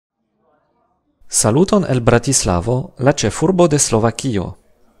Saluton el Bratislavo, la ĉefurbo de Slovakio.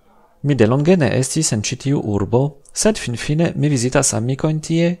 Mi delonge ne estis en ĉi tiu urbo, sed finfine mi vizitas amikojn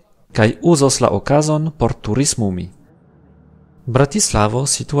tie kaj uzos la okazon por turismumi. Bratislavo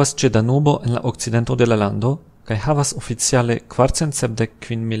situas ĉe Danubo en la okcidento de la lando kaj havas oficiale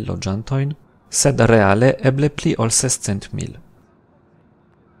 475.000 loĝantojn, sed reale eble pli ol 600.000.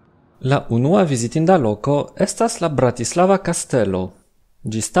 La unua vizitinda loko estas la Bratislava kastelo.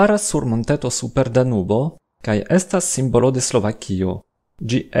 Ĝi staras sur monteto super Danubo kaj estas simbolo de Slovakio.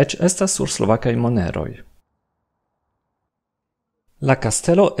 Ĝi eĉ estas sur slovakaj moneroj. La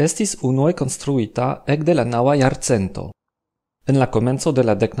kastelo estis unue konstruita ekde la 9. jarcento. En la komenco de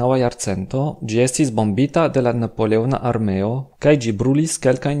la 19. jarcento ĝi estis bombita de la Napoleona armeo kaj ĝi brulis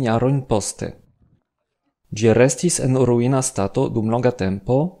kelkajn jarojn poste. Ĝi restis en ruina stato dum longa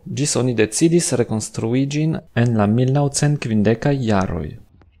tempo, ĝis oni decidis rekonstrui ĝin en la 1950-kaj jaroj.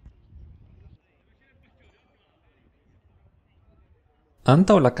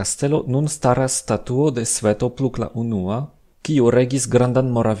 Antaŭ la kastelo nun staras statuo de Svetopluk la unua, kiu regis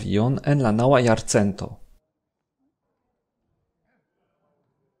Grandan Moravion en la 9. jarcento.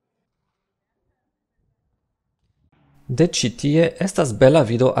 De ĉi tie estas bela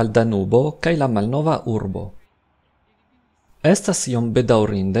vido al Danubo kaj la malnova urbo. Estas iom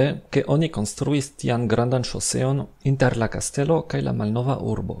bedaŭrinde, ke oni konstruis tian grandan ŝoseon inter la kastelo kaj la malnova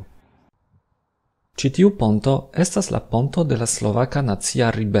urbo. Ĉi tiu ponto estas la ponto de la slovaka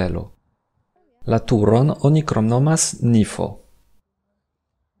nacia ribelo. La turon oni kromnomas Nifo.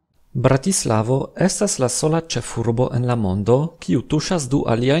 Bratislavo estas la sola ĉefurbo en la mondo, kiu tuŝas du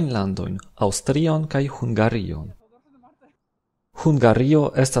aliajn landojn, Aŭstrion kaj Hungarion.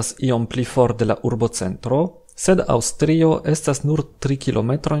 Hungario estas iom pli for de la urbocentro, sed Aŭstrio estas nur 3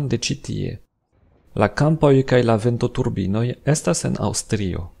 kilometrojn de ĉi tie. La kampoj kaj la ventoturbinoj estas en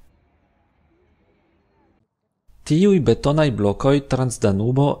Aŭstrio. Tiuj betonaj blokoj trans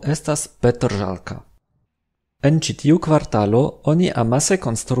Danubo estas petržalka. En ĉi tiu kvartalo oni amase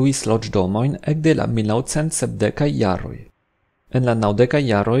konstruis loĝdomojn ekde la 1970-kaj jaroj. En la 90-kaj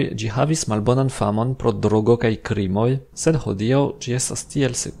jaroj ĝi havis malbonan famon pro drogo kaj krimoj, sed hodiaŭ ĝi estas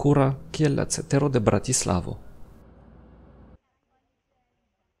tiel sekura kiel la cetero de Bratislavo.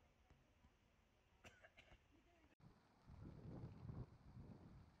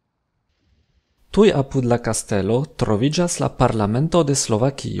 Tuj apud la kastelo troviĝas la parlamento de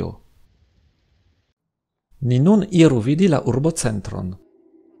Slovakio. Ni nun iru vidi la urbocentron.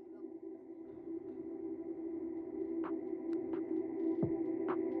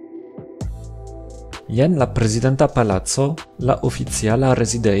 Jen la prezidenta palaco, la oficiala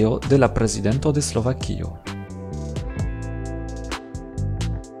rezidejo de la prezidento de Slovakio.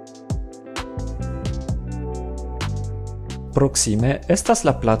 Proksime estas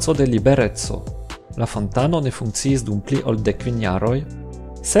la placo de Libereco. La fontano ne funkciis dum pli ol 10 jaroj,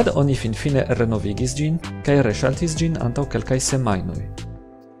 sed oni finfine renovigis ĝin kaj reŝaltis ĝin antaŭ kelkaj semajnoj.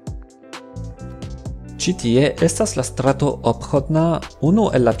 Ĉi tie estas la strato Obchodna, unu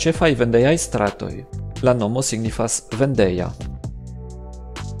el la ĉefaj vendejaj stratoj. La nomo signifas vendeja.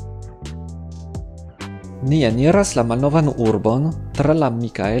 Ni eniras la malnovan urbon tra la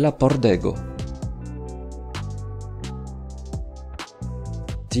Mikaela pordego.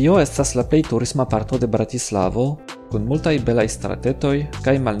 Tio estas la plej turisma parto de Bratislavo, kun multaj belaj stratetoj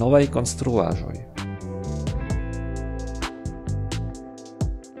kaj malnovaj konstruaĵoj.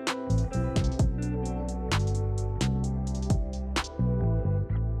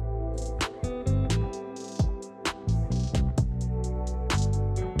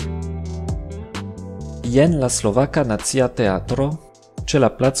 Jen la Slovaka Nacia Teatro ĉe la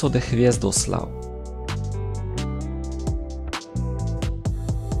placo de Hviezdosław.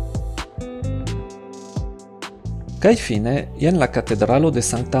 Kaj fine jen la katedralo de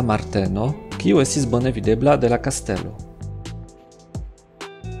Sankta Marteno, kiu estis bone videbla de la kastelo.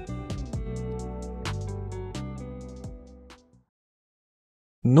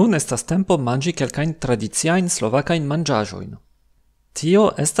 Nun estas tempo manĝi kelkajn tradiciajn slovakajn manĝaĵojn.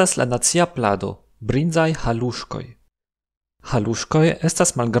 Tio estas la nacia plado, brinzaj haluŝkoj. Haluŝkoj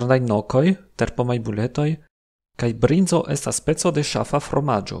estas malgrandaj nokoj, terpomaj buletoj, kaj brinzo estas speco de ŝafa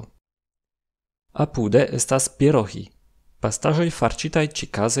fromaĝo. Apude estas pierogi, pastaĵoj farĉitaj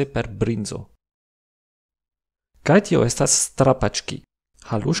ĉikaze per brinzo. Kaj tio estas strapaĉki,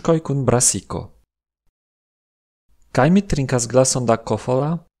 haluŝkoj kun brasiko. Kaj mi trinkas glason da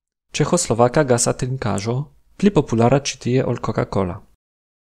kofola, ĉeĥoslovaka gasa trinkaĵo, pli populara ĉi tie ol Coca-Cola.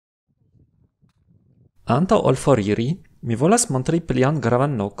 Antaŭ ol foriri, mi volas montri plian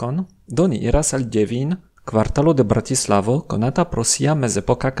gravan lokon, do ni iras al Devin, kvartalo de Bratislavo konata pro sia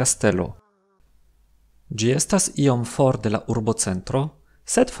mezepoka kastelo. Ĝi estas iom for de la urbocentro,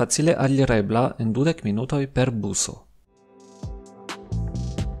 sed facile alirebla en 20 minutoj per buso.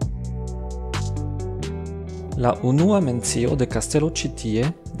 La unua mencio de kastelo ĉi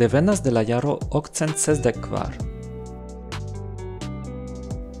tie devenas de la jaro 864.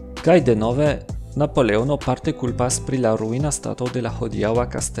 Kaj denove Napoleono parte kulpas pri la ruina stato de la hodiaŭa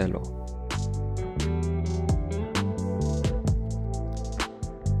kastelo.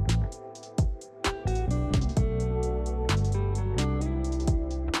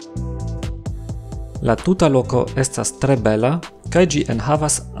 La tuta loko estas tre bela, kaj ĝi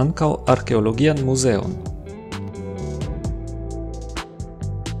enhavas ankaŭ arkeologian muzeon.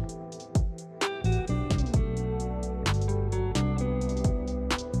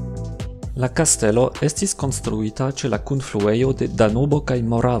 La kastelo estis konstruita ĉe la kunfluejo de Danubo kaj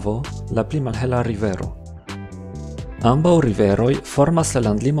Moravo, la pli malhela rivero. Ambaŭ riveroj formas la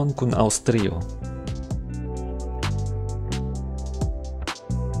landlimon kun Aŭstrio.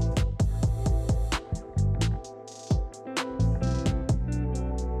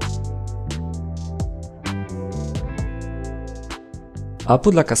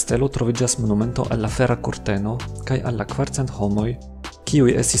 Apud la kastelo troviĝas monumento al la fera kurteno kaj al la 400 homoj,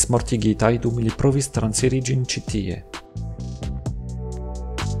 kiuj estis mortigitaj dum ili provis transiri ĝin ĉi tie.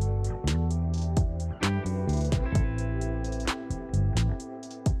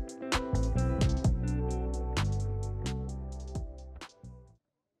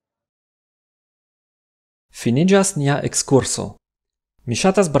 Finiĝas nia ekskurso. Mi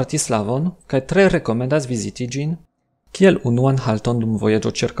ŝatas Bratislavon kaj tre rekomendas viziti ĝin, kiel unuan halton dum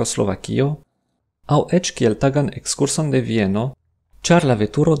vojaĝo ĉirkaŭ Slovakio, aŭ eĉ kiel tagan ekskurson de Vieno, ĉar la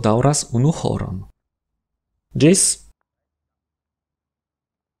veturo daŭras 1 horon. Ĝis!